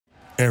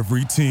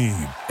Every team,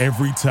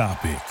 every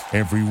topic,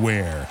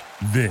 everywhere.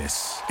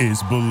 This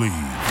is Believe.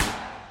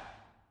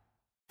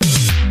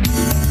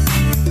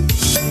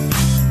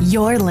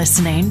 You're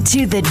listening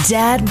to the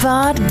Dad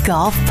Bod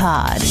Golf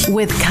Pod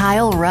with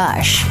Kyle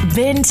Rush,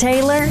 Ben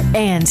Taylor,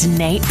 and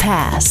Nate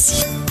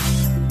Pass.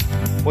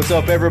 What's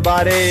up,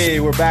 everybody?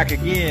 We're back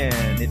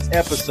again. It's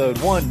episode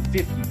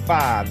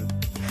 155,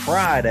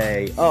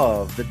 Friday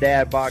of the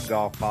Dad Bod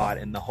Golf Pod,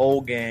 and the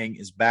whole gang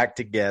is back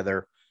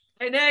together.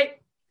 Hey, Nate.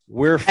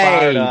 We're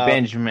fired up.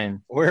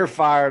 Benjamin. We're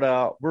fired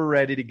up. We're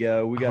ready to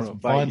go. We got some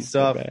fun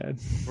stuff.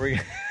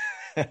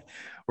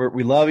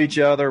 We love each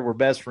other. We're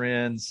best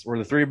friends. We're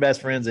the three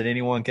best friends that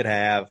anyone could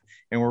have,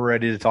 and we're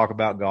ready to talk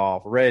about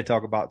golf. We're ready to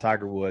talk about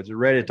Tiger Woods. We're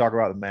ready to talk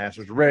about the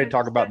Masters. We're ready to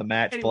talk about the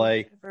match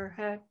play.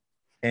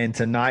 And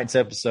tonight's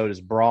episode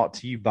is brought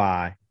to you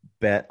by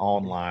Bet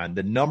Online,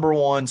 the number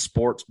one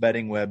sports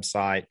betting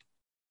website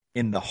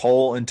in the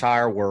whole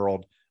entire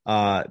world.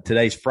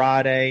 Today's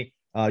Friday.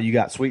 You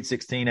got Sweet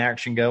 16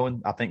 action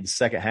going. I think the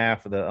second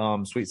half of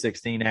the Sweet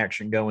 16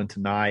 action going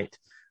tonight.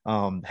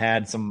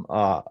 Had some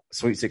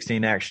Sweet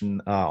 16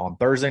 action on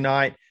Thursday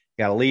night.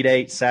 Got Elite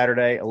 8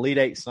 Saturday, Elite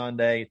 8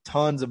 Sunday.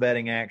 Tons of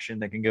betting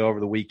action that can go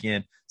over the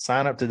weekend.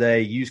 Sign up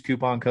today. Use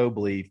coupon code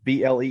BLEAV,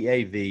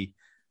 BLEAV.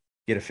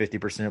 Get a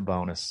 50%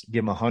 bonus.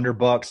 Give them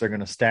 $100. They're going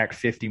to stack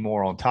 50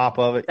 more on top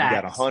of it. Thanks.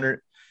 You got $100.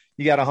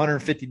 You got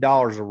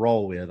 $150 to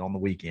roll with on the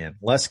weekend.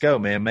 Let's go,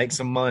 man. Make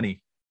some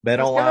money. Bet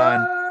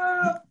Online.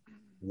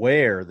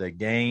 Where the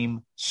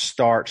game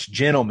starts.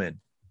 Gentlemen.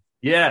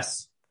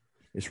 Yes.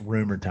 It's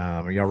rumor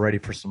time. Are y'all ready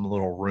for some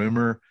little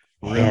rumor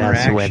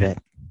Yes, with action? it.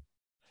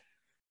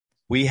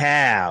 We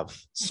have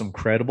some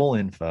credible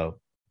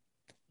info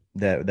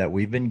that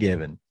we've been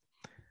given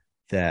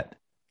that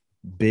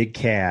Big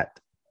Cat,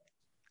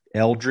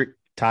 Eldrick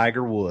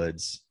Tiger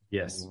Woods,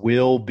 Yes.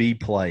 will be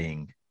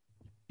playing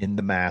in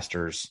the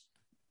Masters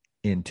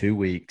in 2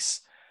 weeks,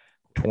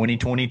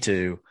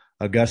 2022,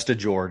 Augusta,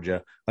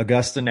 Georgia,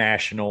 Augusta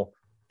National.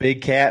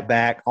 Big Cat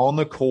back on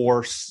the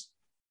course.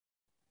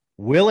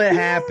 Will it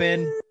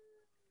happen?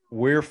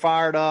 We're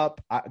fired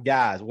up.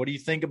 Guys, what do you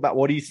think about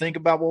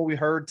what we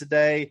heard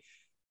today?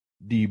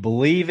 Do you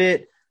believe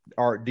it?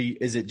 Or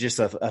is it just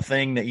a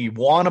thing that you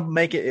want to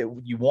make it,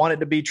 you want it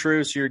to be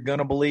true, so you're going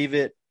to believe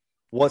it?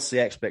 What's the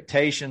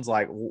expectations?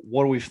 Like,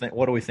 what do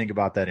we think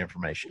about that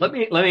information? Let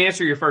me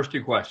answer your first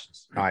two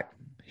questions. All right,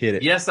 hit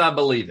it. Yes, I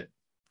believe it.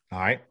 All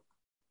right.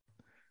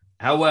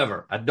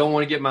 However, I don't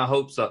want to get my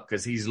hopes up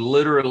because he's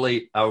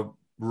literally a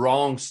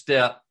wrong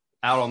step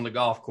out on the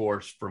golf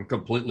course from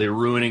completely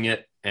ruining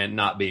it and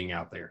not being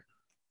out there.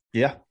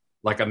 Yeah.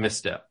 Like a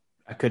misstep.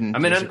 I couldn't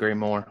disagree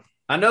more.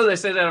 I know they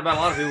say that about a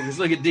lot of people because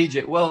look at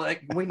DJ. Well,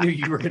 we knew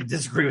you were going to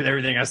disagree with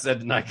everything I said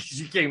tonight because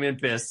you came in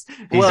pissed.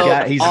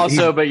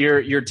 But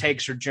your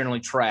takes are generally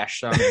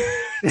trash. So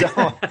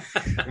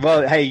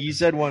Well, hey, you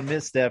said one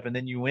misstep and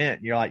then you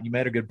went. You're like, you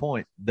made a good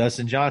point.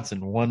 Dustin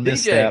Johnson, one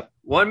misstep.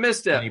 One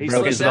misstep. He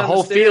broke because his the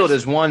whole field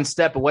is one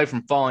step away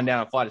from falling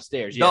down a flight of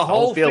stairs. Yes, The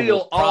whole field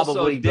will also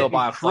probably go didn't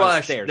by a flight of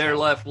crush stairs. their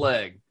left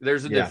leg.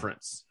 There's a Yeah.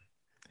 difference.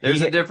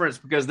 There's a difference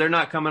because they're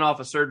not coming off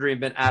of surgery and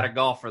been out of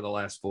golf for the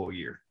last full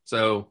year.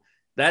 So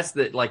that's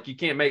you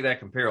can't make that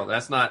comparison.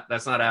 That's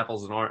not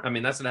apples and oranges. I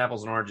mean, that's an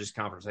apples and oranges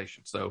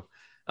conversation. So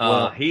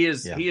he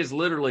is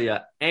literally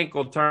an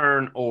ankle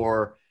turn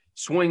or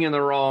swinging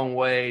the wrong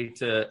way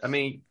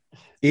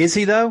Is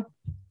he though?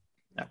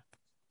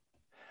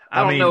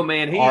 I don't know,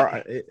 man.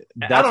 I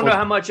don't know what-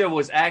 how much of it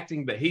was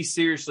acting, but he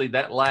seriously,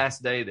 that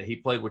last day that he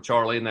played with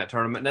Charlie in that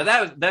tournament.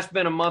 Now that's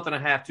been a month and a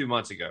half, 2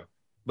 months ago,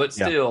 but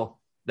still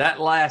that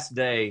last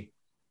day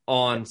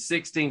on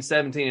 16,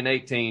 17 and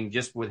 18,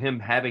 just with him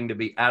having to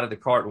be out of the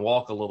cart and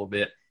walk a little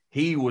bit,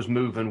 he was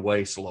moving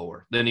way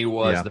slower than he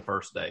was the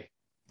first day.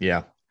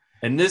 Yeah.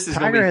 And this is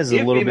Tiger has a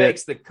if little he bit-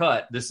 makes the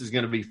cut, this is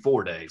going to be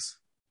 4 days.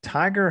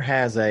 Tiger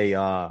has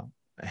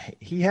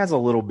he has a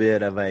little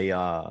bit of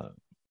a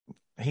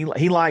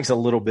he likes a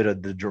little bit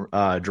of the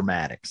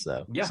dramatics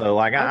though. Yeah, so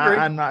like I agree.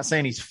 I'm not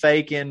saying he's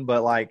faking,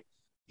 but like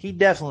he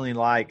definitely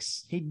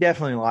likes the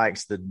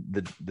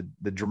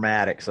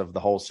dramatics of the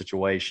whole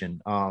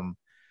situation.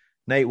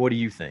 Nate, what do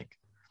you think?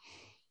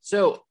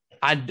 So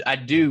I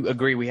do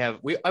agree. We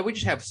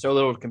just have so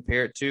little to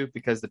compare it to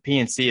because the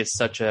PNC is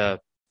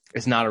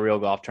it's not a real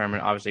golf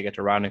tournament. Obviously, you get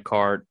to ride in a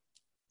cart,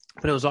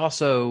 but it was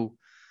also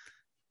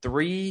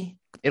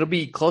it'll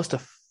be close to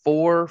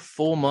 4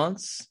 full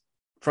months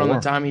from the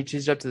time he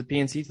cheesed up to the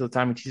PNC to the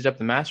time he cheesed up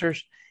the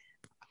Masters.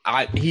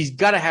 He's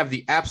got to have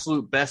the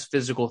absolute best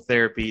physical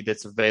therapy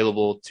that's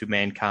available to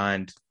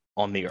mankind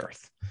on the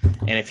earth.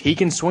 And if he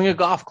can swing a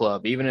golf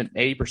club, even at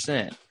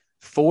 80%,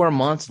 4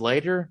 months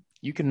later,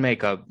 you can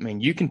make a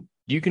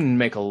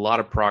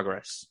lot of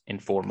progress in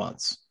 4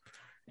 months.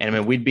 And I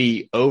mean, we'd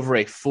be over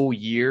a full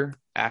year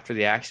after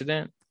the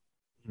accident.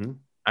 Mm-hmm.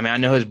 I mean, I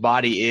know his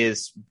body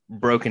is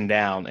broken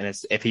down, and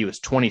if he was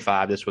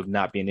 25, this would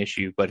not be an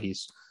issue, but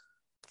he's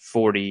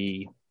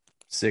 47,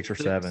 6 or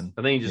 7.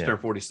 I think he just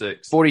turned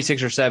 46.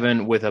 46 or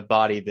 7 with a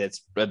body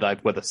that's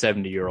like with a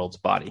 70-year-old's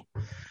body.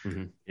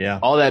 Mm-hmm. Yeah.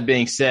 All that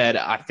being said,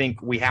 I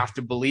think we have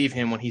to believe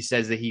him when he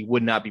says that he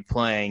would not be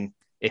playing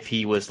if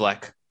he was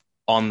like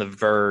on the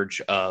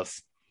verge of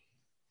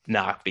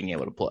not being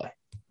able to play.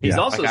 He's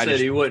also said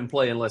he wouldn't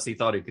play unless he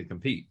thought he could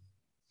compete.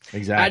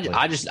 Exactly.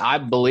 I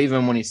believe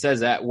him when he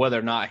says that, whether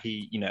or not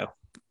he,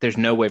 there's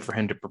no way for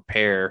him to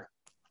prepare.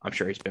 I'm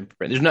sure he's been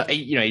prepared. There's no,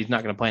 he's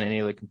not going to play in any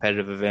of the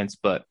competitive events,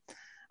 but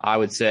I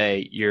would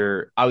say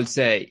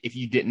if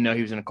you didn't know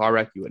he was in a car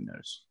wreck, you wouldn't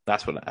notice.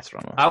 That's what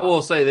I'm. I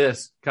will say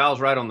this: Kyle's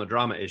right on the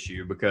drama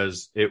issue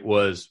because it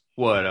was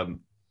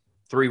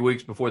 3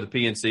 weeks before the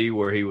PNC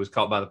where he was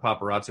caught by the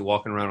paparazzi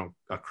walking around on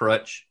a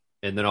crutch,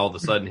 and then all of a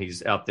sudden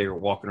he's out there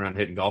walking around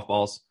hitting golf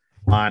balls,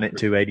 flying at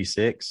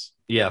 286.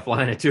 Yeah,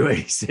 flying at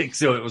 286.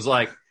 So it was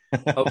like,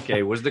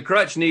 okay, was the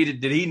crutch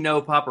needed? Did he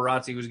know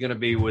paparazzi was going to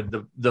be with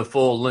the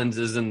full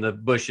lenses and the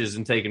bushes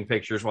and taking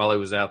pictures while he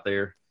was out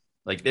there?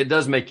 Like, it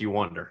does make you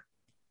wonder.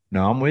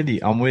 No, I'm with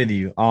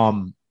you.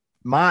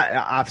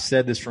 I've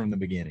said this from the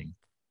beginning.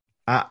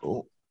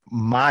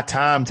 My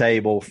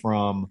timetable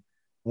from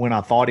when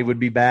I thought he would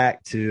be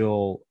back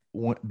till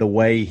the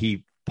way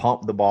he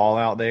pumped the ball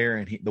out there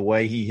and the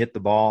way he hit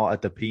the ball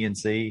at the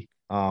PNC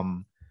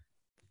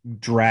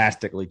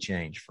drastically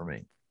changed for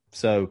me.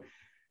 So,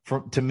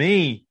 to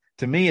me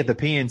at the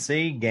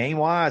PNC game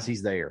wise,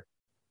 he's there.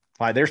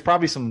 Like, there's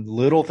probably some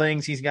little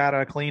things he's got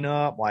to clean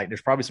up. Like,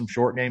 there's probably some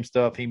short game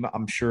stuff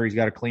I'm sure he's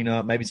got to clean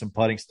up, maybe some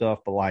putting stuff.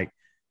 But, like,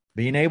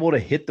 being able to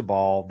hit the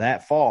ball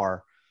that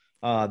far,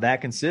 that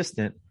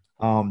consistent,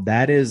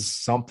 that is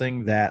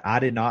something that I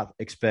did not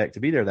expect to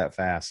be there that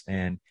fast.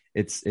 And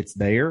it's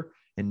there.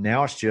 And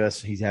now it's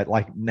just he's had,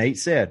 like Nate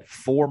said,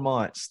 4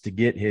 months to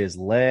get his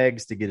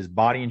legs, to get his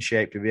body in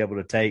shape, to be able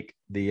to take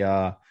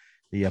the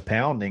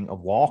pounding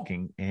of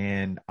walking.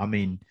 And, I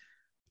mean,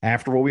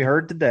 after what we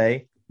heard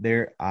today,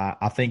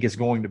 I think it's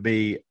going to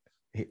be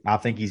 – I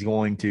think he's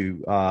going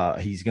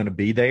to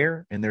be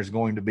there, and there's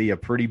going to be a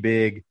pretty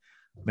big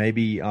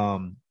maybe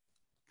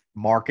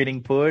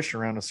marketing push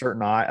around a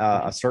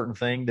certain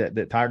thing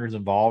that Tiger's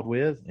involved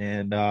with,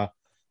 and I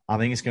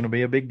think it's going to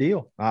be a big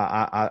deal.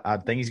 I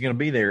think he's going to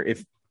be there.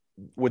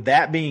 With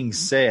that being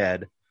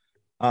said,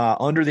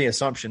 under the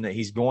assumption that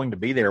he's going to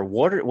be there,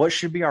 what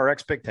should be our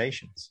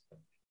expectations?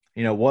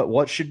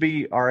 What should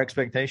be our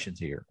expectations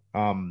here?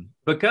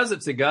 Because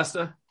it's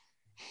Augusta –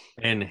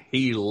 and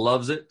he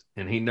loves it,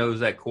 and he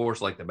knows that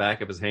course like the back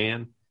of his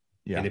hand.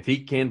 Yeah. And if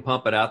he can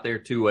pump it out there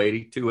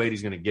 280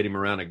 is going to get him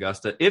around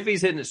Augusta. If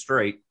he's hitting it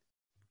straight,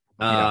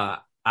 I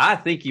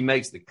think he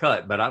makes the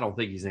cut, but I don't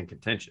think he's in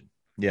contention.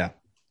 Yeah.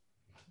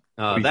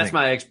 That's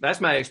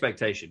my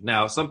expectation.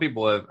 Now, some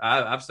people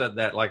I've said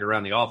that like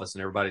around the office,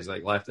 and everybody's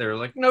like left there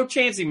like, no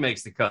chance he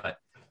makes the cut.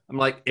 I'm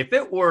like, if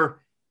it were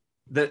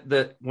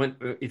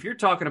if you're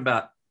talking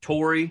about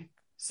Torrey,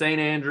 St.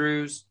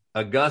 Andrews,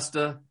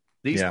 Augusta,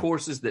 these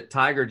courses that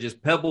Tiger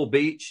Pebble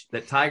Beach,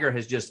 that Tiger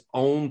has just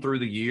owned through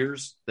the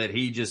years, that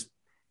he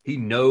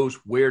knows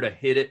where to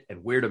hit it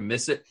and where to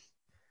miss it.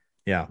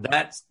 Yeah.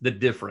 That's the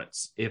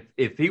difference.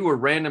 If he were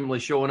randomly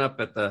showing up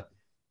at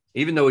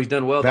even though he's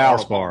done well,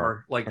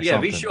 Valspar,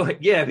 if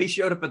he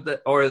showed up at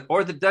the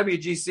the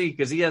WGC,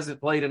 because he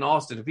hasn't played in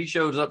Austin, if he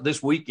shows up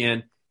this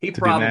weekend, he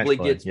probably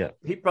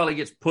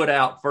gets put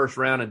out first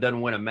round and doesn't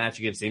win a match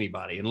against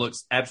anybody and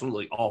looks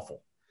absolutely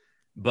awful.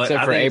 But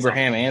except for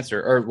Abraham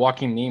Answer or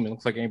Joaquin Neiman,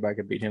 looks like anybody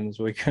could beat him this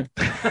weekend.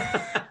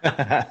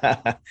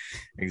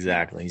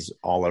 Exactly, he's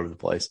all over the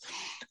place.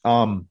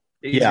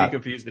 Easy to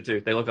confuse the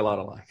two. They look a lot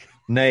alike.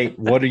 Nate,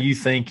 what are you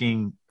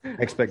thinking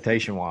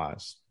expectation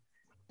wise?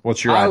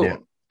 What's your idea?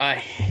 I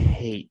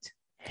hate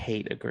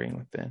agreeing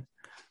with Ben.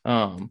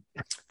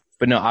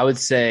 But no, I would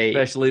say,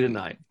 especially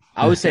tonight,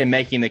 I would say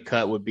making the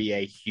cut would be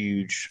a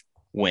huge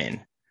win.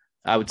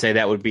 I would say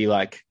that would be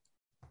like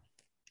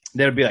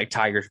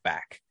Tiger's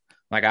back.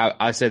 Like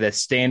I say that's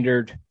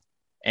standard,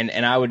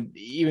 and I would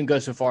even go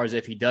so far as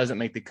if he doesn't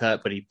make the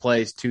cut, but he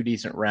plays 2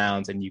 decent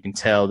rounds, and you can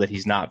tell that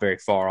he's not very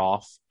far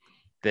off.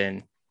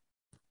 Then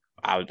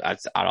I'd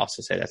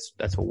also say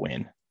that's a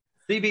win.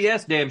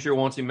 CBS damn sure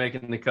wants him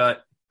making the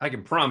cut. I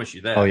can promise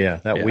you that. Oh yeah,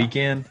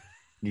 weekend.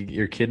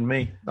 You're kidding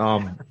me?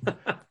 No.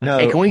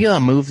 Hey, can we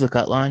move the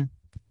cut line?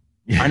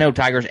 I know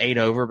Tiger's 8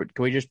 over, but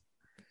can we just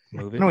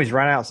move it? No, he's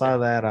right outside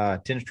of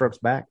that 10 strokes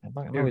back.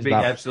 It would be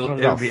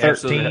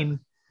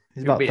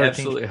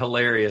absolutely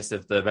hilarious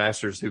if the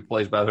Masters, who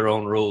plays by their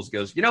own rules,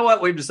 goes, you know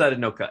what? We've decided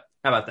no cut.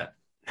 How about that?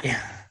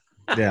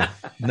 Yeah.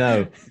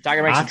 No.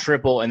 Tiger makes a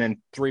triple, and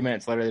then 3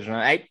 minutes later, there's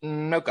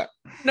no cut.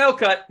 No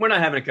cut. We're not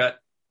having a cut.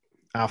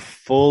 I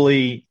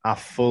fully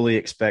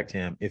expect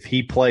him, if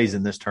he plays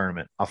in this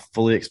tournament, I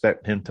fully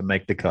expect him to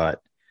make the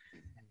cut.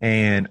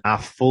 And I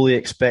fully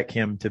expect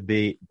him to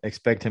be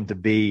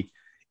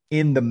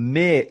in the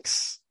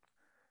mix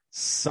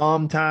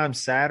sometime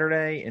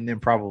Saturday, and then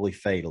probably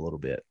fade a little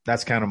bit.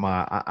 That's kind of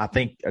I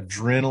think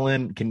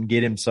adrenaline can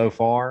get him so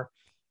far.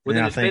 Well,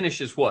 then his finish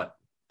is what?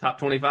 Top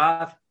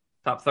 25?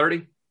 Top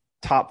 30?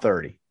 Top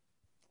 30.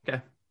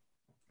 Okay.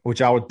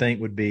 which I would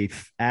think would be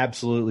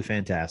absolutely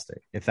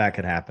fantastic if that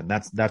could happen.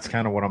 That's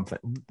kind of what I'm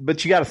thinking.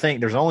 But you got to think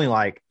there's only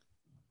like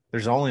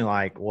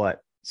what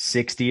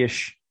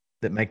 60-ish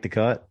that make the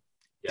cut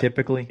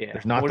typically. Yeah.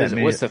 There's not that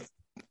many.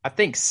 I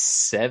think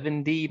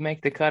 70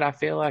 make the cut. I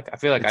feel like I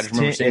just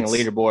remember seeing a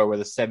leaderboard where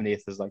the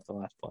 70th is like the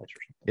last place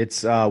or something.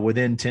 It's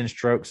within 10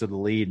 strokes of the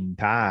lead and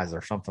ties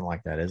or something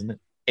like that, isn't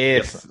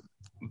it?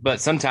 But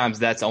sometimes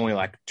that's only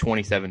like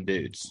 27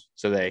 dudes.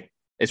 So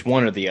it's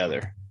one or the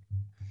other.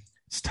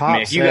 It's top. I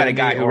mean, if you got a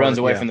guy who runs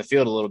away from the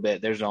field a little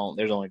bit, there's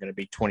only going to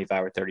be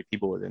 25 or 30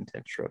 people within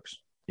 10 strokes.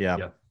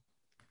 Yeah.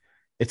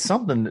 It's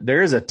something.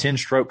 There is a 10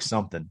 stroke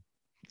something.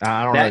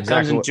 I don't know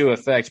exactly comes into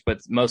effect, but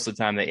most of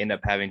the time they end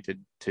up having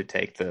to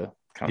take the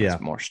kind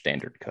of more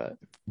standard cut.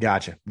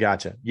 Gotcha.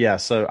 Yeah.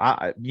 So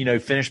I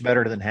finish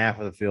better than half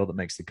of the field that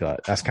makes the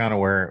cut. That's kind of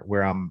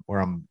where I'm.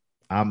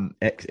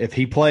 If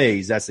he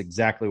plays, that's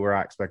exactly where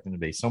I expect him to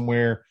be.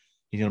 Somewhere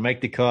he's going to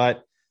make the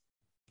cut,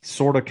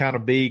 sort of kind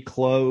of be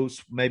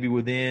close, maybe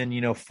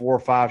within 4 or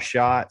 5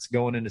 shots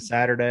going into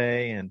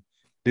Saturday, and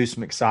do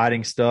some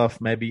exciting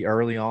stuff maybe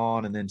early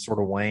on, and then sort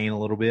of wane a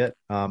little bit.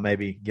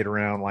 Maybe get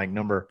around like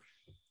number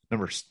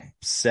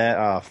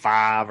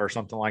 5 or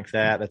something like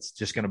that. That's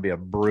just going to be a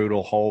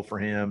brutal hole for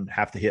him.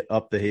 Have to hit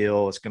up the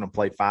hill. It's going to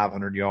play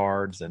 500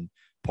 yards and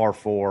par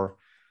 4,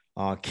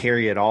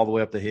 carry it all the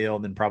way up the hill,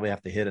 and then probably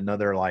have to hit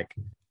another like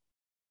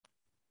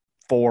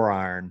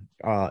 4-iron,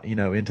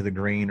 into the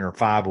green, or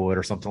 5-wood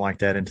or something like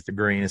that into the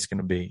green. It's going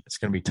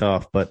to be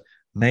tough. But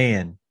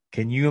man,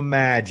 can you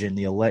imagine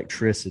the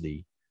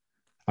electricity?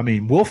 I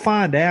mean, we'll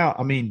find out.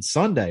 I mean,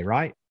 Sunday,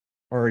 right?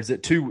 Or is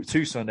it two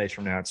Sundays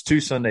from now? It's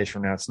 2 Sundays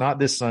from now. It's not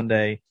this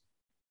Sunday.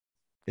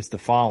 It's the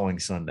following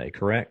Sunday,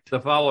 correct? The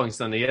following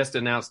Sunday. He has to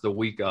announce the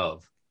week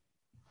of.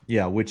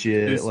 Yeah, which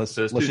is let's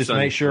just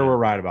make sure we're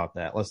right about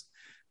that. Let's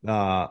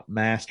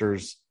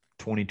Masters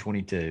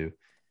 2022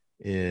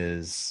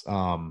 is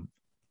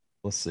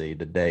let's see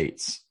the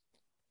dates.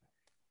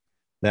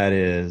 That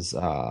is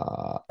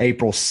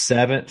April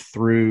 7th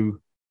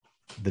through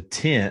the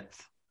 10th.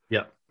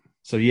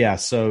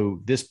 So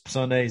this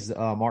Sunday's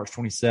March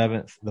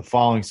 27th. The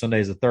following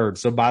Sunday is the 3rd.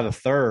 So by the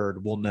 3rd,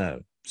 we'll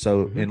know.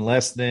 So in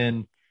less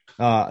than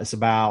it's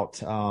about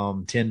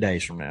 10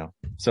 days from now.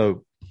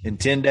 So in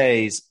 10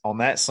 days on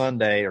that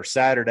Sunday or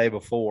Saturday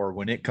before,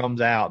 when it comes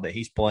out that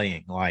he's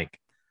playing, like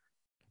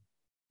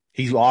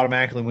he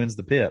automatically wins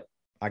the PIP.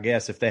 I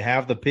guess if they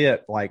have the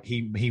PIP, like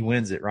he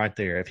wins it right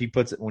there. If he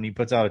puts it when he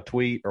puts out a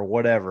tweet or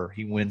whatever,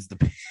 he wins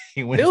the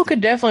he wins. Bill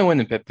could definitely win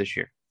the PIP this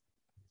year.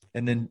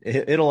 And then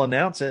it'll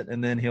announce it,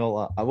 and then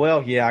he'll I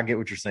get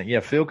what you're saying. Yeah,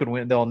 Phil could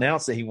win. They'll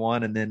announce that he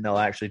won, and then they'll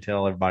actually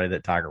tell everybody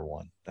that Tiger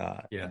won.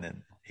 And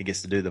then he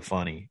gets to do the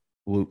funny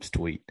whoops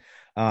tweet.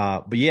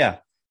 But yeah,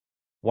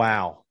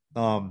 wow.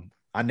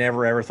 I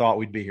never ever thought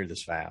we'd be here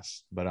this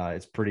fast, but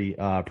it's pretty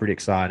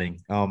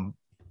exciting.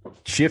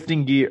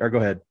 Shifting gear. Or go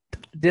ahead.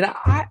 Did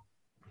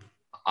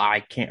I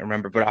can't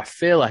remember, but I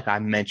feel like I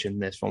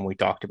mentioned this when we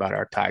talked about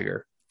our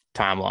Tiger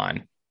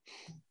timeline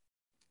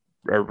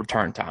or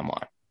return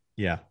timeline.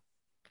 Yeah.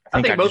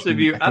 I think both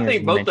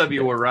of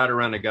you were right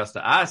around Augusta.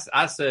 I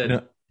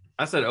said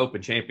Open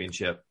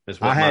Championship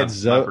is what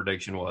my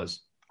prediction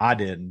was. I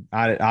didn't.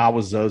 I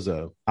was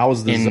Zozo. I was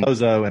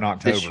Zozo in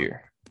October. This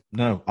year.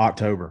 No,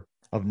 October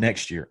of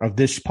next year, of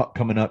this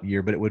coming up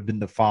year, but it would have been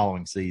the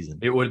following season.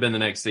 It would have been the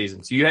next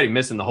season. So you had him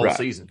missing the whole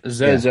season.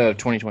 Zozo of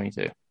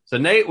 2022. So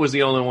Nate was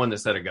the only one that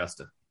said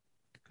Augusta,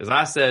 because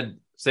I said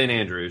St.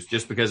 Andrews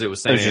just because it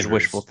was St. Andrews. It was just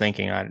wishful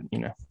thinking.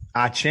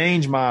 I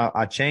changed my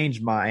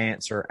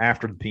answer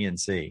after the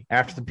PNC.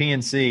 After the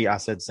PNC, I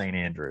said St.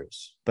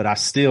 Andrews, but I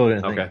still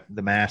didn't think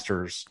the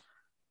Masters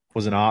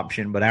was an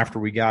option. But after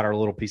we got our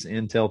little piece of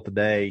intel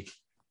today,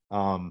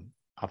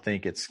 I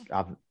think it's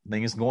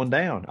going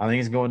down. I think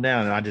it's going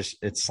down,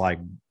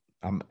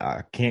 and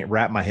I can't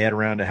wrap my head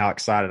around it how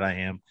excited I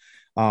am.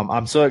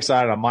 I'm so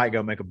excited I might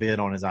go make a bid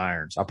on his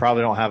irons. I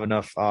probably don't have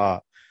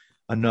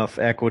enough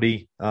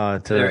equity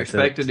They're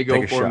expected to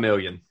go for $1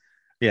 million.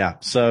 Yeah.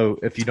 So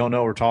if you don't know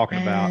what we're talking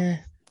about,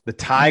 the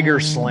Tiger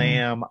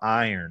Slam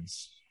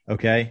irons.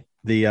 Okay.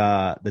 The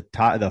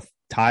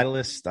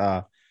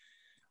Titleist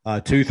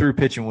 2-through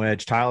pitch and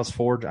wedge, Titleist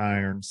forged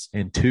irons,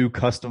 and 2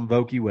 custom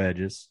Vokey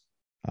wedges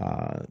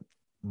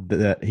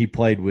that he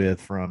played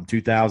with from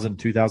 2000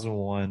 to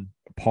 2001.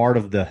 Part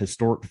of the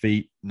historic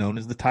feat known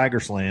as the Tiger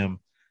Slam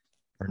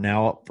are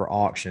now up for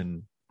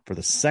auction for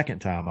the second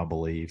time, I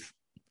believe.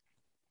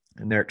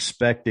 And they're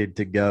expected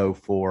to go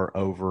for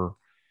over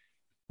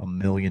 $1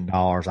 million.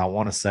 I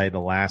want to say the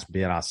last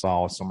bid I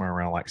saw was somewhere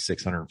around like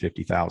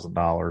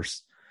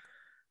 $650,000.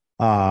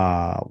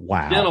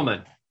 Wow.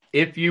 Gentlemen,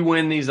 if you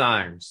win these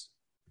irons,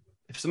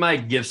 if somebody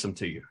gives them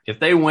to you, if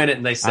they win it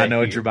and they say, I know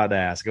what you're about to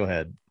ask. Go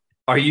ahead.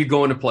 Are you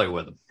going to play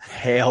with them?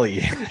 Hell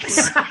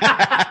yes.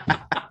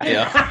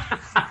 Yeah.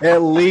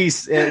 At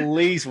least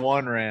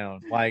one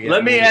round.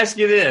 Let me ask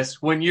you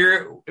this: when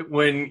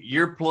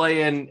you're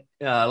playing,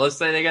 let's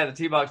say they got the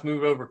tee box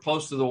moved over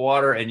close to the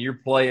water, and you're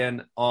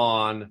playing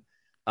on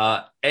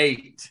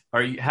 8.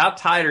 How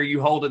tight are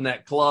you holding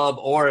that club?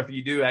 Or if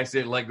you do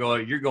accidentally let go,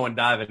 you're going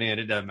diving in.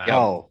 It doesn't matter.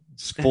 Oh,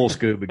 it's full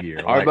scuba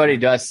gear. Our buddy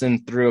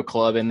Dustin threw a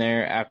club in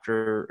there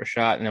after a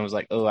shot, and it was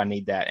like, "Oh, I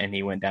need that," and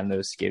he went down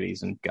those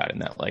skivvies and got in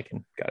that lake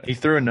and got it. He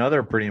threw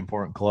another pretty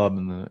important club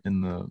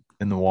in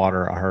the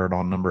water. I heard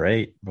on number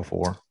 8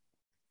 before.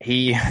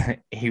 He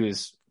had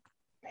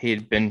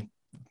been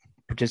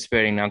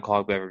participating in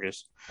non-alcoholic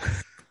beverages.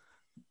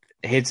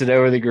 Hits it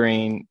over the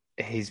green.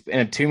 He's in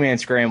a 2-man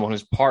scramble, and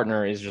his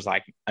partner is just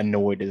like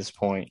annoyed at this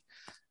point.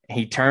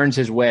 He turns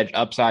his wedge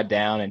upside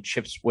down and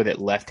chips with it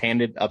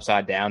left-handed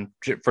upside down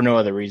for no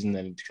other reason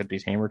than except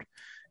he's hammered,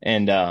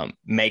 and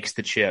makes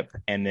the chip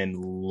and then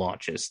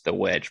launches the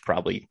wedge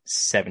probably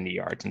 70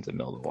 yards into the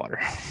middle of the water.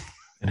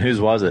 And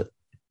whose was it?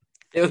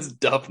 It was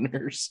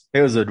Duffner's.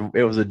 It was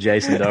a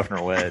Jason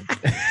Duffner wedge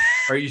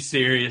Are you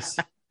serious?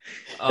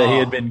 that he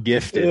had been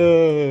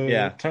gifted.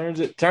 Yeah. Turns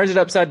it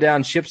upside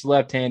down, chips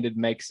left-handed,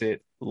 makes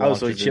it. Oh,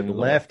 so he chipped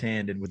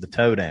left-handed with the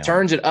toe down.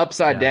 Turns it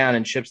upside down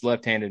and chips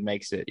left-handed,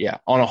 makes it. Yeah,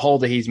 on a hole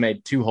that he's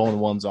made 2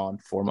 hole-in-ones on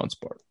 4 months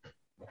apart.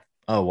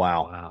 Oh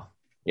wow. Wow.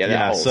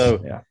 Yeah.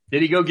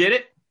 Did he go get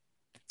it?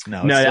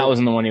 No, that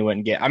wasn't the one he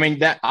wouldn't get. I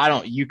mean,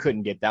 you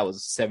couldn't get that.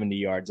 Was 70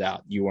 yards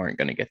out. You weren't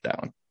going to get that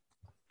one.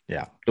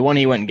 Yeah, the one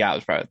he went and got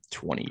was probably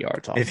 20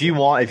 yards off. If you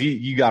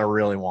got to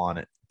really want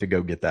it to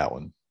go get that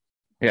one.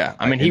 Yeah,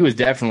 I mean, he was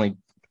definitely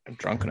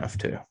drunk enough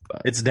too.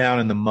 But it's down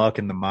in the muck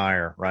and the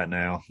mire right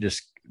now.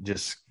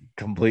 Just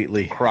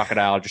completely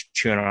crocodile, just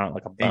chewing on it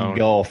like a bone.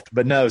 Engulfed.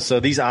 But no, so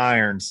these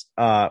irons,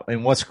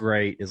 and what's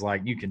great is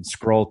like you can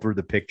scroll through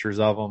the pictures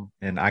of them,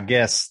 and I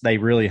guess they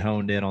really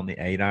honed in on the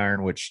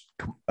 8-iron, which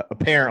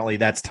apparently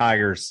that's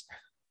Tiger's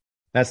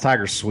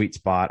sweet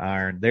spot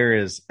iron. There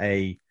is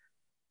a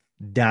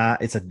dime,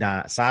 it's a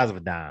dime, size of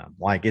a dime.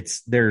 Like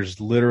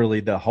there's literally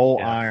the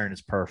whole iron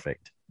is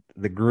perfect.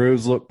 The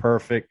grooves look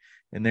perfect,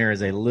 and there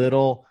is a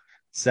little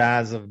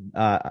size of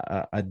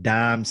a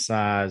dime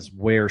size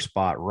wear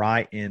spot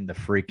right in the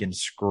freaking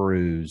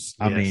screws.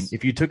 I mean,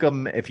 if you took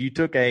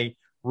a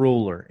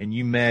ruler and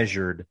you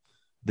measured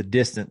the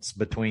distance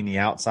between the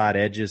outside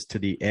edges to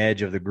the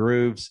edge of the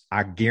grooves,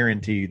 I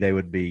guarantee you they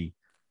would be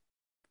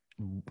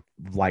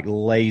like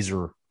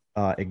laser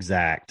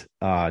exact,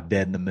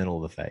 dead in the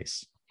middle of the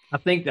face. I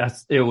think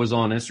it was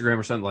on Instagram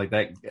or something like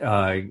that.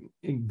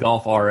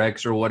 Golf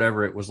RX or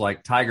whatever. It was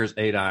like Tiger's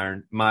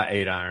 8-iron, my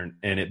 8-iron,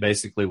 and it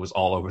basically was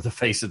all over the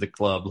face of the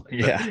club.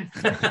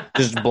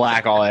 Just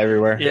black all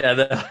everywhere. Yeah,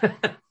 that's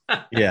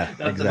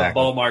exactly. the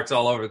ball marks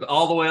all over,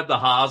 all the way up the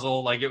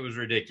hosel. Like it was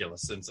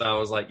ridiculous, and so I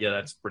was like,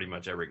 that's pretty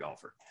much every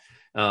golfer.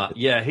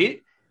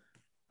 If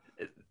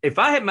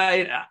I had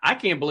made, I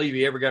can't believe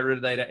he ever got rid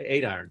of that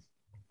 8-iron.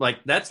 Like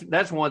that's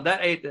one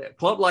that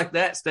club like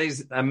that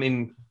stays. I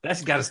mean,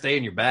 that's got to stay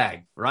in your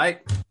bag,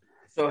 right?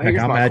 So here's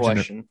my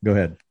question. Go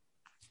ahead.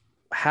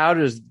 How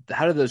do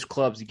those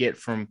clubs get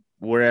from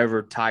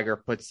wherever Tiger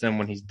puts them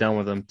when he's done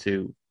with them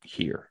to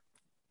here?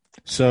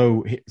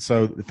 So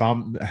if I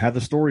have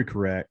the story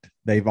correct,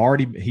 he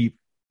auctioned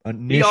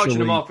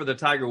them off for the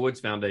Tiger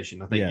Woods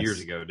Foundation, I think years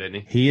ago,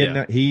 didn't he?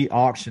 He's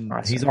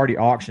already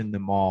auctioned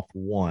them off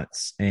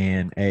once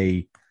in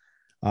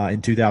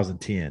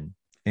 2010.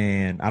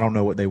 And I don't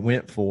know what they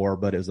went for,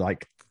 but it was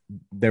like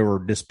they were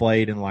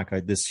displayed in like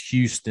this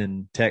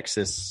Houston,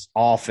 Texas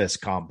office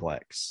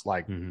complex.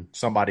 Like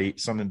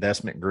some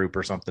investment group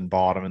or something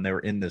bought them, and they were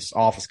in this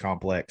office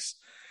complex.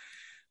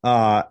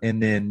 And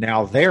then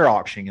now they're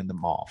auctioning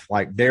them off,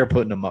 like they're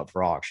putting them up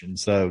for auction.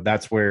 So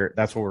that's where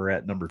we're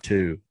at number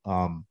 2.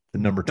 The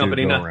number 2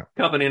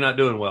 company not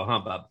doing well,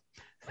 huh, Bob?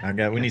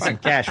 We need some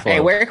cash flow.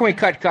 Hey, where can we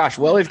cut costs?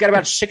 Well, we've got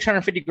about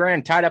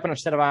 $650,000 tied up in a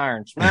set of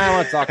irons. Now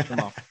let's auction them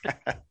off.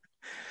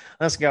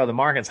 Let's go. The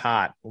market's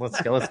hot.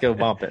 Let's go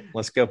bump it.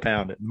 Let's go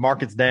pound it. The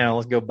market's down.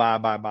 Let's go buy.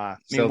 I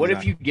mean, what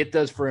if you get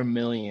those for $1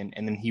 million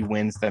and then he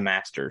wins the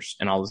Masters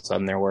and all of a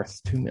sudden they're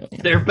worth $2 million?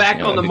 They're back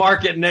on the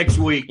market next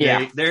week.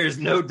 Yeah, there is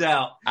no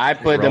doubt. I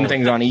put them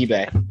things on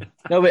eBay.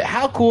 No, but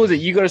how cool is it?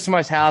 You go to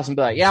somebody's house and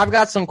be like, "Yeah, I've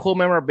got some cool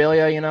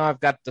memorabilia. You know, I've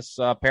got this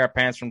pair of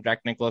pants from Jack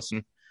Nicklaus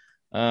and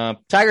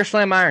Tiger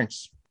Slam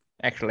irons.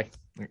 Actually,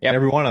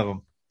 every one of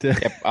them.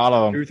 Yep, all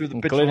of them. Through the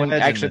including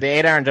actually the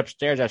 8-irons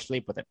upstairs. I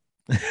sleep with it."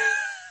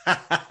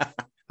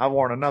 I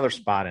worn another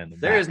spot in them.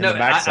 There is no.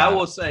 I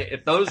will say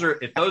if those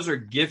are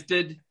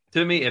gifted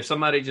to me, if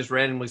somebody just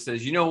randomly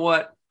says, "You know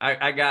what,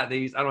 I got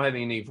these. I don't have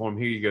any need for them.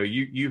 Here you go.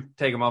 You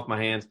take them off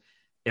my hands."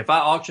 If I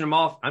auction them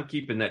off, I'm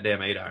keeping that damn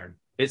 8-iron.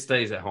 It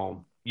stays at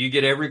home. You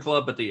get every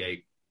club but the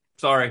 8.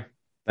 Sorry.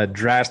 That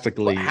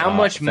drastically. How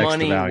much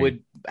money?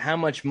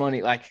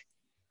 Like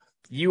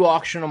you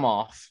auction them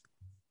off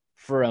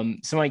for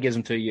somebody gives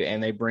them to you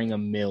and they bring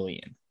 $1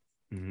 million.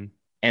 Mm-hmm.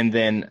 And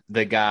then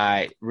the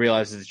guy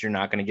realizes that you're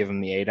not going to give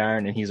him the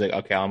 8-iron, and he's like,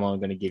 "Okay, I'm only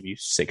going to give you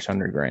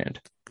 $600,000."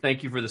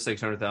 Thank you for the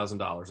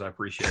 $600,000. I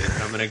appreciate it.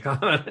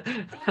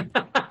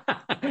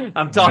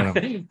 I'm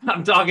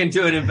talking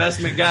to an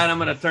investment guy, and I'm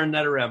going to turn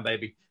that around,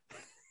 baby.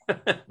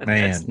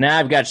 Man, now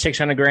I've got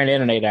 $600,000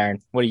 and an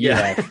 8-iron. What do you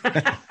have?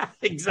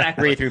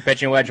 Exactly. 3-3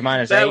 pitching wedge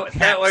 -8.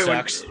 That way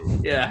sucks.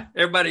 Yeah.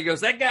 Everybody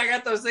goes, that guy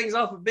got those things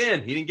off of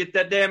Ben. He didn't get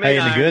that damn Hey, 8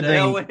 and the iron. good The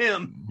hell thing- with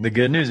him. The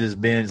good news is,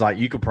 Ben, is like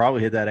you could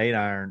probably hit that 8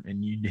 iron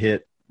and you'd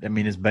hit. I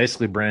mean, it's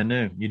basically brand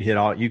new. You'd hit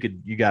all. You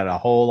got a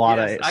whole lot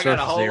Yes, of I surface got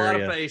a whole area.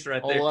 lot of face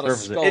right A there. whole lot of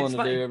Surface- sculling It's to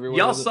fun. do everywhere.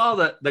 Y'all with it.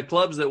 saw the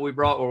clubs that we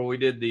brought where we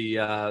did the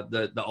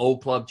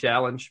old club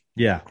challenge,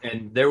 Yeah,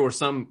 and there were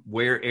some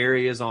wear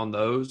areas on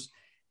those,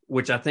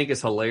 which I think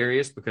is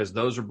hilarious because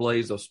those are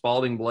blades, those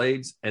Spalding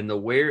blades, and the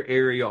wear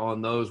area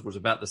on those was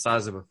about the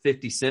size of a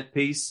 50-cent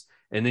piece.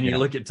 And then you Yeah.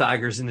 look at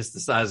Tigers and it's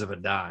the size of a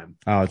dime.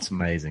 oh, it's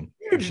amazing.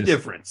 Huge It's just-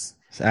 difference.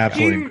 It's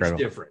absolutely Huge incredible.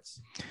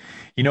 difference.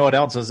 You know what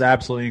else is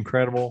absolutely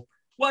incredible?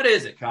 What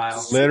is it,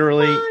 Kyle?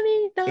 Literally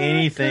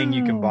anything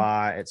you can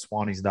buy at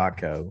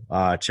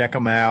Swannies.co. Check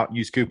them out.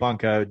 Use coupon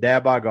code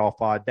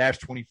DadBodGolfPod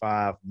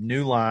 -25.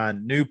 New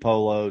line, new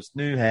polos,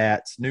 new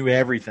hats, new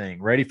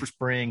everything. Ready for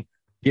spring.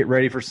 Get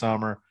ready for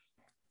summer.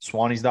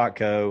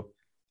 Swannies.co.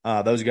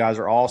 Those guys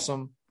are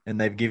awesome, and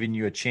they've given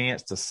you a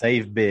chance to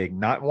save big.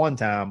 Not one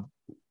time.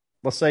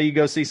 Let's say you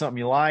go see something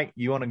you like.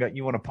 You want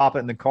to pop it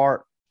in the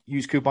cart.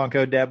 Use coupon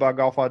code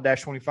DadBodGolfPod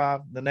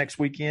 -25 the next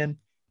weekend.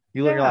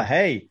 You look, you're like,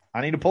 hey,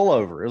 I need a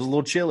pullover. It was a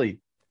little chilly.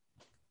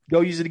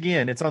 Go use it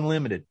again. It's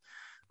unlimited.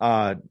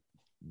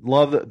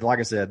 Love it. Like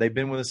I said, they've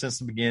been with us since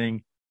the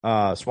beginning.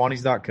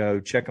 Swannies.co.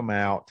 Check them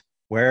out.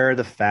 Where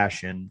the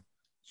fashion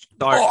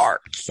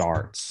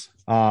starts.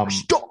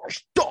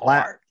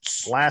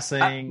 Last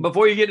thing.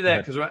 Before you get to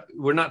that, because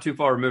we're not too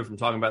far removed from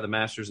talking about the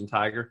Masters and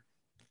Tiger.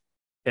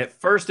 At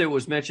first, it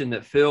was mentioned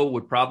that Phil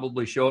would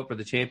probably show up for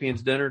the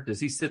Champions Dinner. Does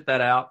he sit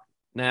that out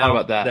now? How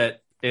about that?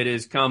 That it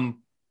has come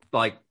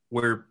like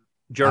where I don't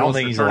journalists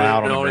think are he's turning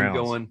allowed on on the him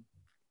grounds. going.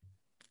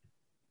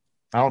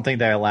 I don't think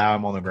they allow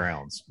him on the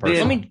grounds. Ben,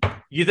 personally. I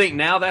mean, you think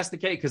now that's the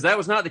case? Because that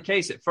was not the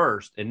case at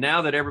first. And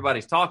now that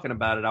everybody's talking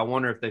about it, I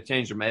wonder if they've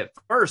changed their. At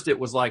first, it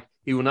was like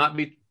he will not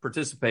be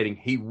participating.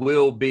 He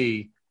will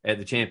be at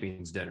the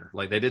Champions Dinner.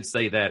 Like they did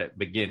say that at the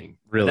beginning.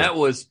 Really? That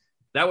was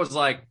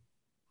like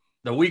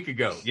the week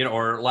ago,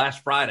 or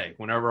last Friday,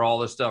 whenever all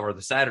this stuff, or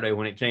the Saturday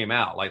when it came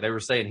out. Like they were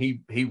saying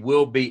he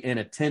will be in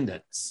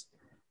attendance,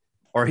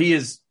 or he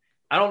is.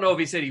 I don't know if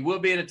he said he will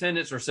be in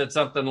attendance or said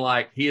something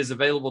like he is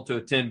available to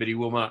attend, but he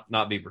will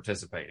not be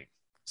participating.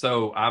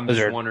 So I'm Those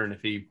just are wondering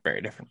if he. very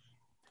different.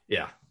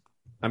 Yeah.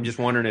 I'm just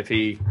wondering if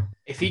he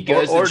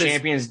goes or to does-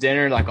 Champions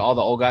Dinner, like all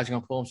the old guys are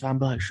gonna pull him aside and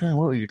be like, "Son,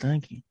 what were you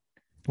thinking?"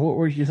 What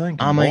were you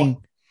thinking? I boy? mean,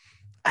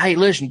 hey,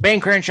 listen,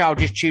 Ben Crenshaw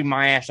just chewed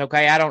my ass.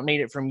 Okay, I don't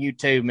need it from you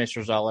too,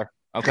 Mr. Zoller.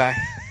 Okay,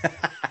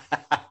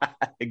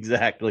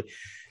 Exactly.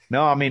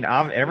 No, I mean,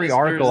 every Mr.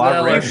 article I've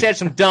Zeller. read. you've said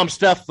some dumb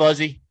stuff,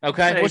 Fuzzy.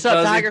 Okay, Hey, what's up,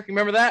 Fuzzy. Tiger? You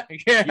remember that?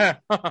 Yeah,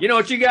 you know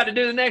what you got to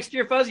do the next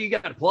year, Fuzzy? You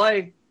got to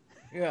play.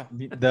 yeah. I You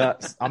mean, want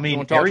to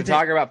talk to everything,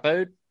 Tiger about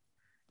food?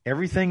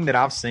 everything that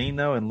I've seen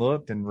though and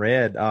looked and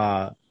read,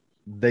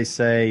 they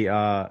say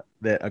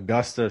that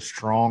Augusta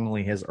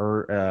strongly has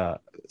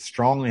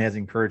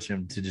encouraged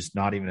him to just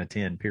not even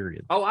attend.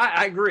 Period. Oh,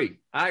 I agree.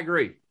 I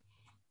agree.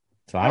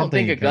 So I don't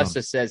think he Augusta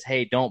comes. says,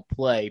 "Hey, don't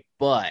play,"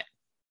 but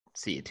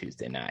see you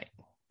Tuesday night.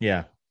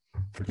 Yeah,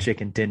 for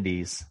chicken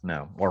tendies,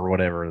 no, or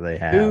whatever they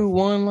have. Who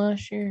won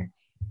last year?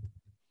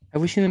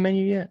 Have we seen the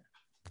menu yet?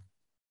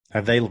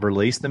 Have they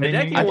released the menu?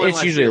 Hideki yet? won It's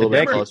last usually a year. little bit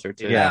Remember? closer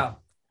to. Yeah.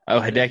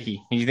 Oh, Hideki.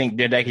 You think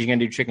Hideki's going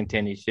to do chicken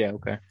tendies? Yeah,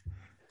 okay.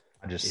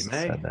 I just He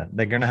may. said that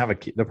they're gonna have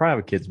they'll probably have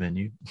a kids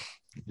menu.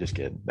 Just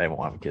kidding. They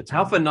won't have a kids.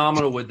 How menu.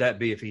 phenomenal would that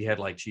be if he had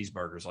like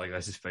cheeseburgers? Like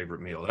that's his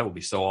favorite meal. That would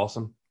be so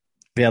awesome.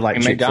 Yeah, like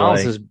And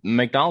Chick-fil-A.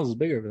 McDonald's is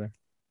big over there.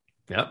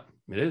 Yep,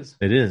 it is.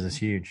 It is. It's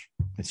huge.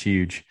 It's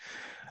huge.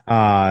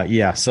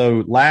 Yeah.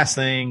 So last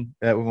thing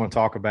that we want to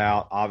talk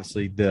about,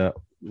 obviously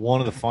one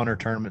of the funner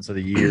tournaments of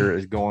the year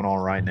is going on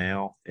right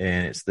now,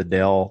 and it's the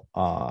Dell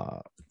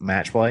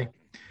match play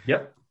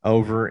Yep.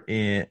 over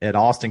at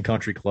Austin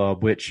Country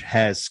Club, which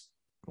has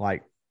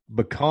like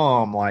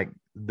become like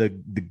the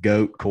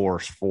GOAT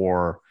course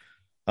for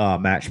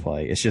match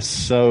play. It's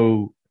just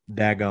so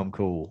daggum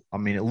cool. I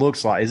mean, it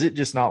looks like, is it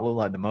just not look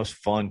like the most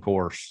fun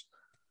course?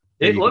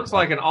 It looks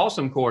like an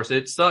awesome course.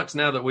 It sucks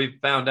now that we've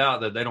found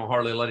out that they don't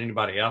hardly let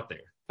anybody out there.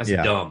 That's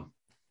Yeah. dumb.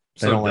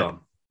 They So don't let-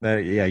 dumb.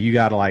 Yeah, you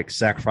got to like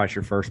sacrifice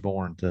your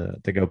firstborn to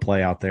go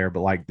play out there.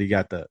 But like you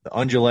got the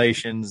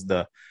undulations,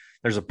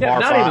 there's a Yeah, par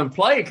not five. even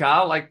play,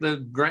 Kyle. Like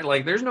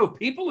there's no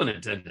people in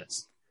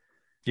attendance.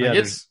 Yeah, Like,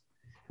 there's-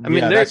 I mean,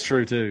 yeah, there's- that's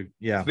true too.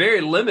 Yeah, very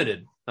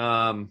limited.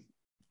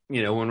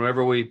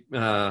 Whenever we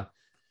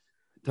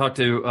talked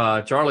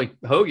to Charlie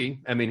Hoagie,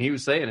 I mean, he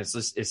was saying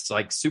it's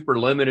like super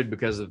limited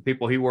because of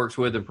people he works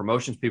with and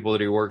promotions people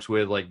that he works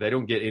with. Like they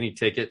don't get any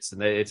tickets,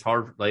 and it's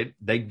hard.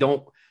 They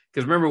don't,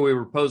 because remember we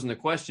were posing the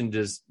question: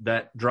 does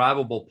that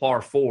drivable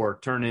par 4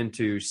 turn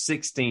into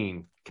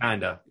 16?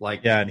 Kind of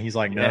like yeah, and he's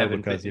like no, Yeah,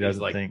 because he he's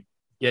doesn't like- think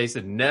yeah. He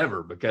said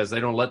never because they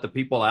don't let the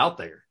people out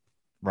there.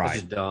 That's right.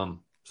 just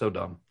dumb. So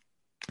dumb.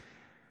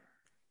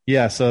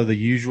 Yeah, so the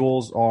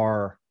usuals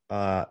are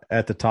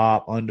at the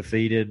top,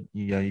 undefeated.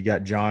 You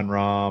got John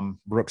Rahm,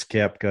 Brooks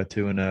Koepka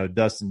 2-0,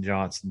 Dustin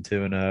Johnson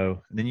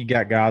 2-0, and then you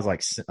got guys like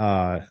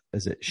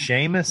is it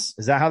Seamus?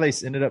 Is that how they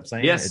ended up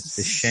saying Yes.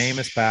 it? It's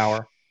Seamus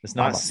Power. It's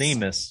not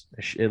Seamus.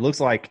 It looks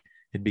like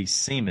it'd be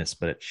Seamus,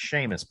 but it's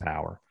Seamus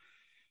Power.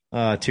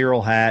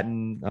 Tyrrell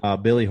Hatton,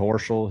 Billy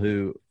Horschel,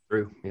 who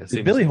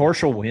did Billy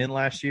Horschel win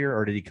last year,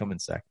 or did he come in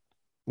second?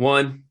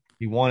 Won.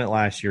 He won it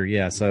last year,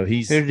 yeah. So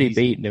who did he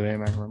beat? Do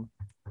anybody remember?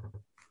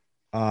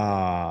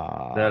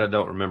 That I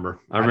don't remember.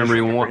 I just remember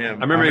he remember won. him. I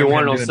remember I he remember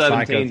won him on doing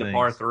 17 psycho to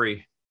par things.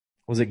 3.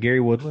 Was it Gary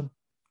Woodland?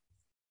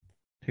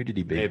 Who did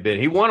he beat? May have been.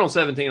 He won on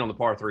 17 on the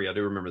par 3. I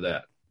do remember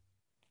that.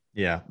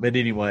 Yeah, but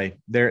anyway,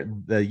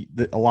 a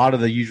lot of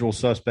the usual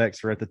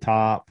suspects are at the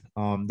top.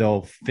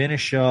 They'll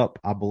finish up,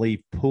 I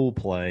believe, pool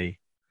play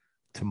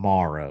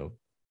tomorrow.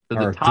 So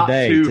Or the top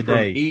today, two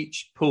today. from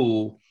each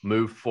pool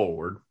move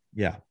forward.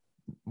 Yeah,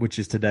 which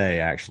is today,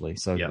 actually.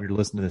 So Yeah. you're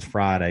listening to this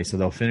Friday. So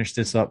they'll finish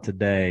this up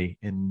today,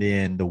 and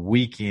then the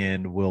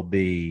weekend will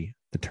be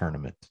the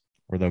tournament,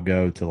 where they'll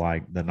go to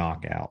like the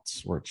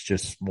knockouts, where it's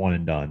just one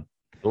and done.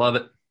 Love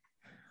it.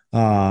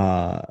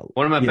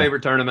 One of my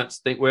favorite tournaments.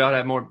 Think we ought to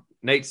have more.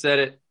 Nate said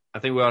it. I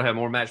think we ought to have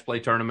more match play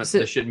tournaments.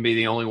 This shouldn't be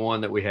the only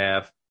one that we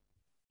have.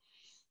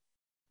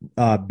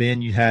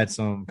 Ben, you had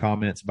some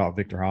comments about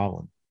Victor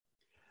Hovland.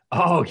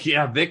 Oh,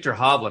 yeah, Victor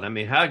Hovland. I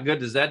mean, how good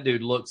does that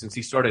dude look since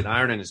he started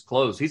ironing his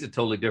clothes? He's a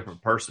totally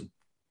different person.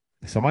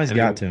 Somebody's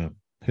got to him.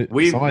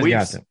 We've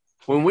got to him.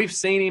 When we've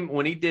seen him,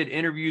 when he did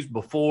interviews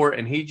before,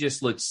 and he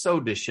just looks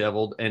so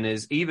disheveled, and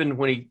is even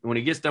when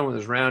he gets done with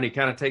his round, he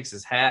kind of takes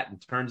his hat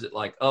and turns it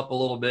like up a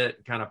little bit,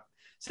 and kind of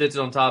sits it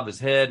on top of his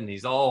head, and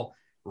he's all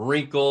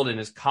wrinkled, and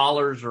his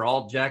collars are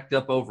all jacked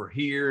up over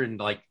here, and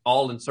like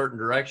all in certain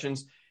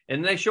directions.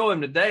 And they show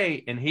him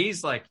today, and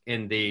he's like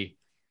in the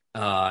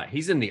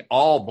he's in the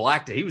all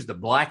black. He was the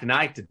Black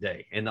Knight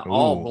today, in the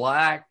all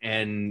black,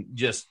 and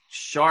just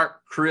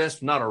sharp,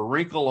 crisp, not a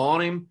wrinkle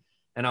on him.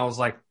 And I was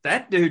like,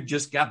 that dude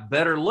just got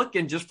better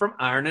looking just from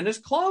ironing his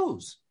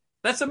clothes.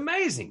 That's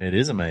amazing. It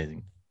is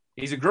amazing.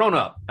 He's a grown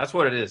up. That's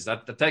what it is. I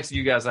texted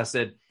you guys. I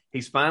said,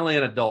 he's finally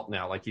an adult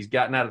now. Like, he's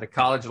gotten out of the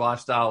college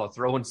lifestyle of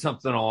throwing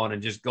something on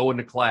and just going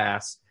to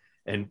class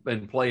and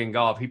playing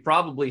golf. He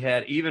probably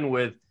had, even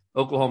with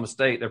Oklahoma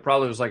State, there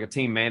probably was like a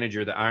team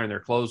manager that ironed their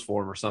clothes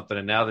for him or something.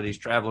 And now that he's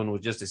traveling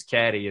with just his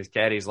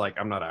caddy's like,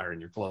 I'm not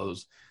ironing your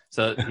clothes.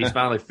 So he's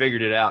finally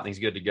figured it out and he's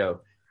good to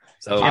go.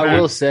 So I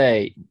will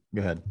say,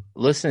 go ahead.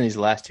 Listen to these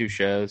last two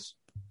shows.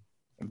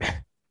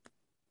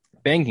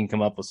 Ben can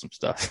come up with some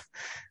stuff.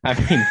 I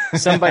mean,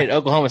 somebody at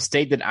Oklahoma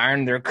State that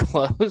ironed their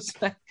clothes.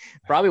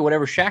 Probably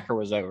whatever Shacker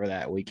was over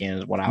that weekend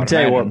is what I would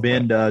tell you imagine. what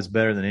Ben does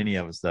better than any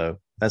of us, though.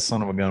 That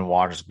son of a gun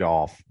watches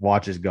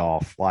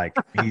golf. Like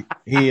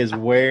he is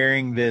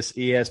wearing this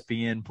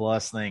ESPN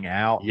Plus thing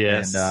out.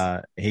 Yes.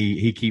 And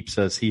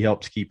he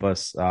helps keep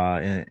us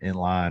in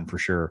line for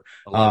sure.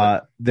 I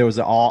love There was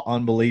an all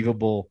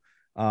unbelievable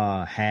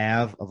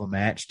half of a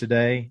match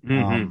today.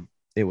 Mhm.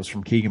 It was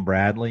from Keegan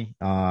Bradley,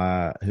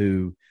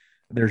 who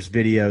there's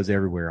videos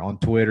everywhere on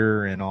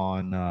Twitter and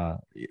on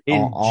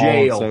jail.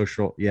 all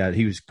social. Yeah,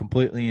 he was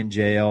completely in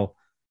jail.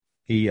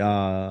 He pulled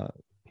a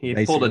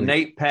basically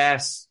Nate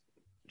Pass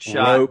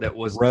shot that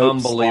was rope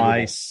unbelievable.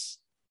 Slice,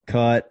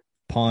 cut,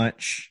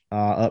 punch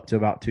up to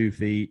about 2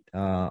 feet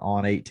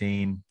on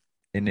 18,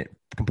 and it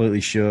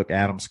completely shook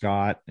Adam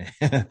Scott,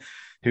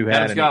 who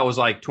Adam had Scott was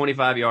like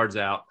 25 yards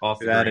out off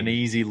the who had green. an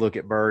easy look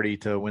at birdie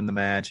to win the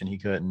match, and he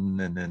couldn't.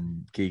 And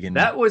then Keegan.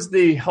 That's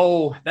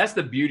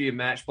the beauty of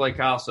match play,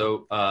 Kyle.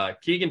 So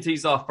Keegan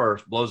tees off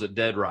first, blows it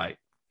dead right.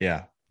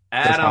 yeah.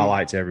 There's Adam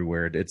highlights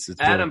everywhere. It's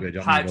Adam really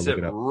good. Y'all need to pipes look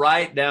it it up.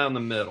 right down the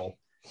middle.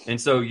 And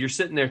so you're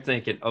sitting there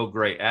thinking, oh,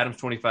 great, Adam's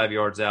 25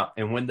 yards out.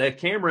 And when the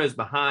camera is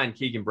behind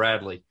Keegan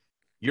Bradley,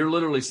 you're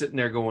literally sitting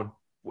there going,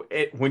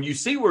 when you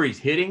see where he's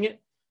hitting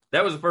it,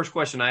 that was the first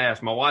question I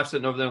asked. My wife's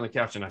sitting over there on the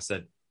couch, and I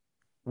said,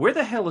 where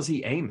the hell is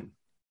he aiming?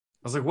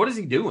 I was like, what is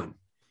he doing?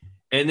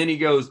 And then he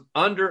goes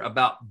under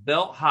about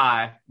belt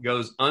high,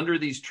 goes under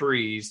these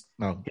trees.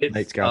 No, hits,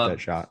 Nate's got that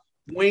shot.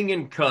 Swing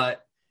and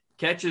cut,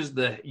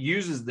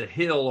 uses the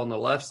hill on the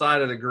left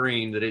side of the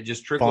green that it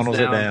just trickles Funnels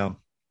it down.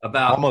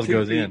 about Almost 2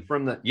 goes feet in.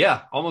 from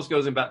almost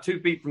goes in about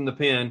 2 feet from the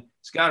pin.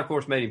 Scott, of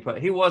course, made him putt.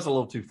 He was a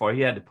little too far. He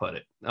had to putt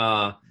it.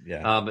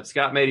 But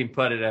Scott made him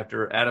putt it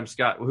after Adam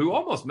Scott, who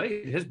almost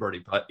made his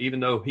birdie putt, even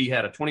though he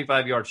had a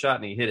 25-yard shot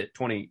and he hit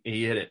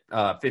it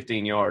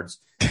 15 yards.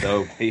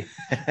 So he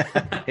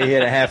He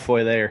hit it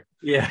halfway there.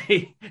 yeah,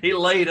 he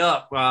laid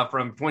up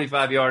from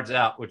 25 yards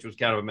out, which was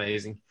kind of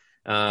amazing.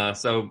 And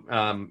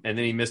then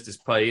he missed his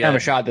putt. Kind of a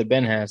shot that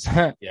Ben has.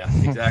 Yeah,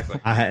 exactly.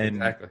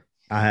 Exactly.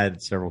 I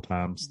had several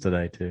times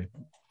today too.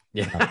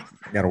 Yeah.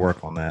 I got to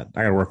work on that.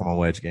 I got to work on my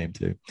wedge game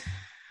too.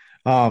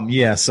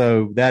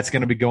 So that's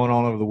going to be going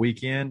on over the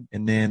weekend,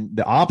 and then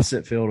the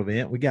opposite field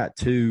event, we got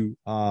two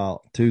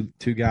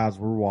guys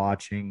we're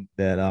watching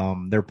that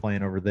they're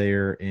playing over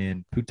there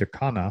in Punta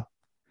Cana,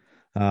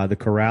 the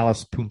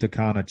Corrales Punta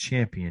Cana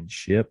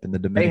Championship in the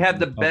Dominican They have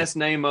the Republic. best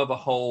name of a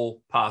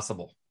hole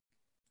possible.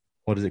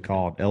 What is it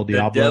called? El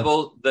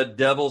Diablo? The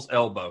Devil's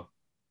Elbow.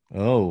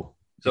 Oh.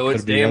 So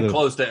it's damn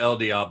close to El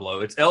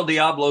Diablo. It's El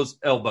Diablo's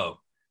elbow.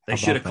 They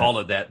should have called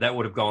it that. That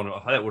would have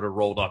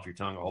rolled off your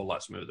tongue a whole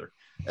lot smoother.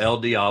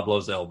 El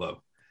Diablo's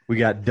elbow. We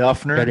got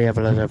Duffner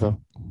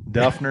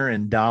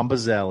and Dom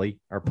Bazzelli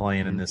are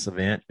playing in this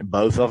event.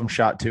 Both of them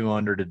shot 2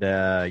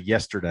 under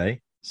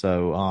yesterday.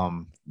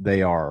 So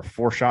they are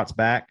 4 shots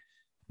back.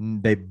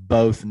 They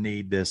both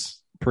need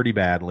this pretty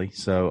badly.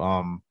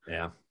 So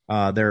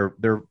they're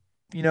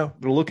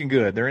looking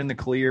good. They're in the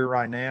clear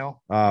right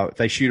now. If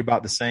they shoot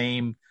about the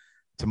same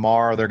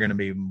tomorrow, they're going to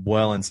be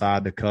well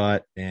inside the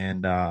cut,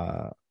 and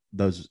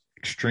those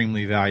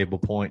extremely valuable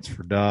points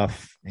for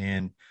Duff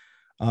and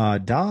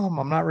Dom.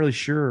 I'm not really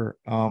sure.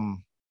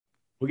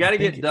 We got to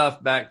get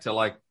Duff back to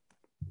like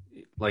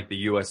the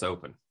U.S.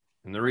 Open,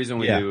 and the reason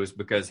we do is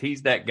because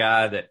he's that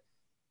guy that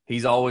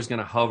he's always going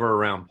to hover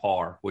around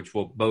par, which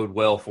will bode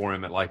well for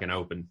him at like an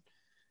Open.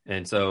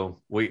 And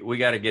so we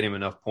got to get him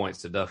enough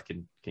points so Duff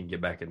can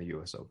get back in the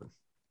U.S. Open.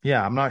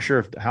 Yeah, I'm not sure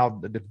if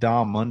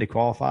Dom Monday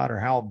qualified or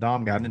how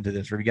Dom got into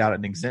this, or he got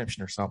an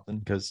exemption or something,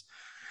 because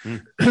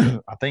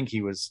I think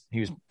he was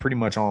pretty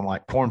much on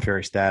like Corn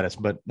Ferry status.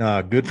 But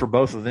good for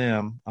both of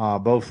them.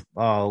 Both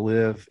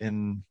live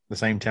in the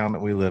same town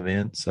that we live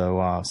in,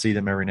 so see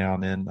them every now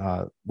and then.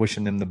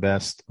 Wishing them the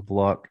best of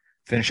luck.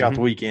 Finish out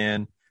the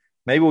weekend.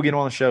 Maybe we'll get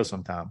on the show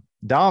sometime.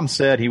 Dom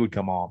said he would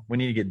come on. We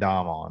need to get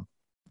Dom on.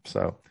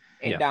 So.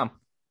 Hey, Dom.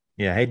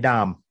 Yeah. Hey,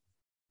 Dom.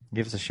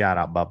 Give us a shout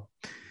out, bub.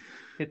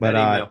 Hit that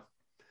email.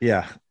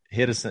 Yeah.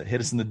 Hit us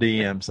in the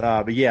DMs.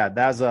 But yeah,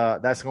 that's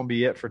going to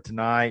be it for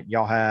tonight.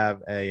 Y'all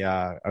have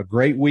a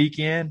great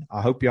weekend.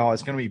 I hope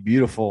it's going to be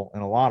beautiful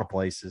in a lot of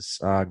places.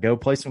 Go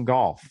play some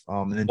golf.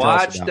 And then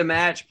watch the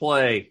match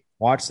play.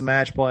 Watch the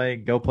match play.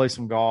 Go play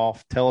some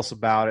golf. Tell us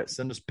about it.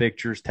 Send us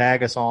pictures.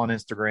 Tag us on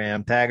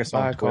Instagram. Tag us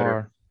on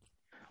Twitter.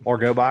 Or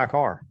go buy a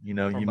car. You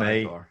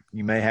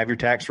may have your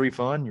tax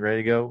refund. You're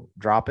ready to go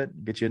drop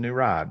it, get you a new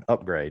ride,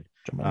 upgrade.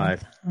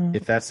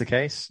 If that's the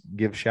case,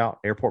 give a shout.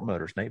 Airport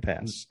Motors, Nate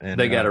Pass. And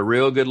they got a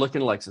real good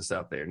looking Lexus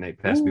out there. Nate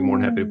Pass will be more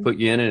than happy to put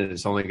you in it.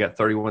 It's only got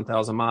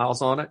 31,000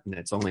 miles on it, and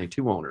it's only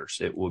 2 owners.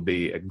 It will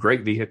be a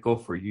great vehicle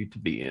for you to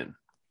be in.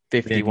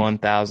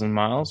 51,000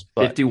 miles.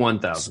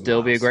 51,000.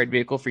 Still be a great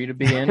vehicle for you to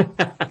be in.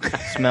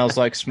 Smells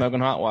like smoking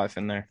hot wife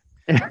in there.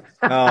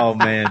 Oh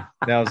man,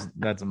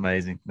 that's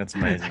amazing. That's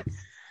amazing.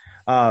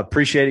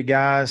 Appreciate it,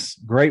 guys.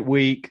 Great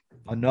week.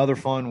 Another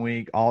fun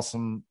week.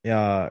 Awesome.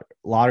 A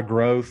lot of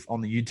growth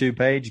on the YouTube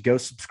page. Go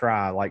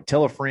subscribe.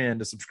 Tell a friend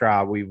to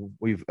subscribe.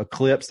 We've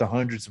eclipsed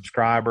 100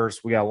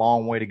 subscribers. We got a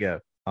long way to go.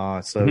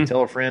 So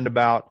tell a friend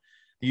about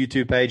the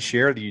YouTube page.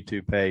 Share the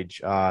YouTube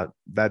page.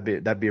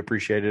 That'd be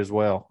appreciated as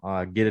well.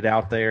 Get it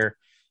out there.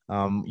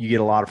 You get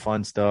a lot of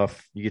fun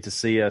stuff. You get to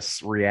see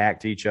us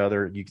react to each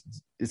other.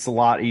 It's a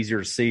lot easier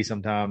to see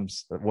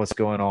sometimes what's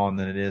going on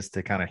than it is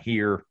to kind of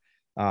hear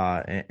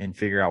and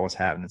figure out what's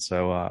happening.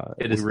 So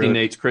it is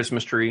Nate's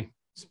Christmas tree.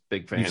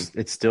 Big fan.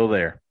 It's still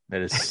there.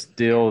 It is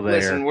still there.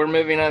 Listen, we're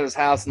moving out of this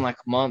house in like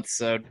a month,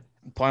 so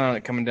plan on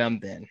it coming down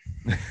then.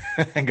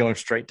 And going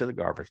straight to the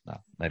garbage.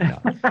 No, maybe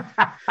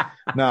not.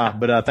 No,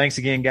 but thanks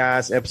again,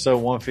 guys. Episode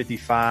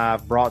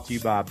 155 brought to you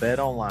by Bet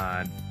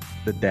Online,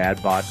 the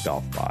Dad Bod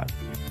Golf Pod.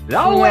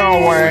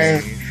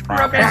 Always. You've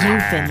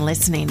been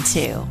listening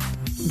to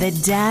the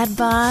Dad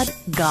Bod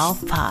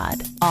Golf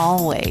Pod.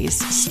 Always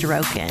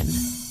stroking.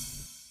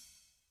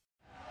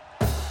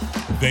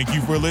 Thank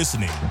you for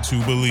listening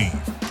to Believe.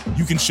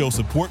 You can show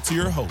support to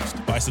your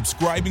host by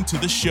subscribing to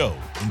the show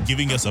and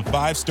giving us a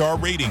 5-star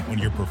rating on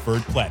your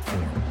preferred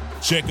platform.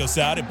 Check us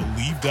out at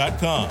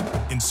Believe.com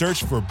and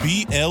search for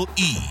BLEAV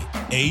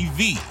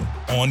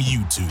on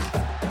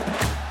YouTube.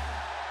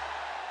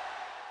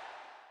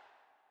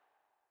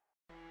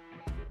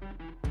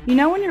 You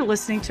know when you're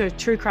listening to a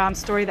true crime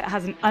story that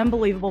has an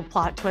unbelievable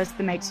plot twist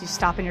that makes you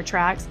stop in your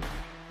tracks?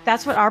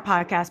 That's what our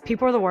podcast,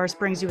 People Are the Worst,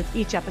 brings you with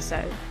each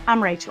episode.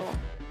 I'm Rachel.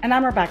 And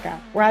I'm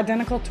Rebecca. We're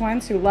identical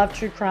twins who love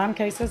true crime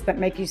cases that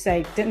make you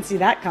say, didn't see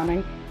that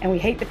coming, and we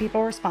hate the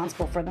people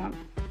responsible for them.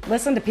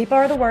 Listen to People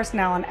Are the Worst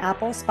now on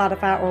Apple,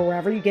 Spotify, or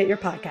wherever you get your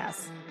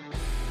podcasts.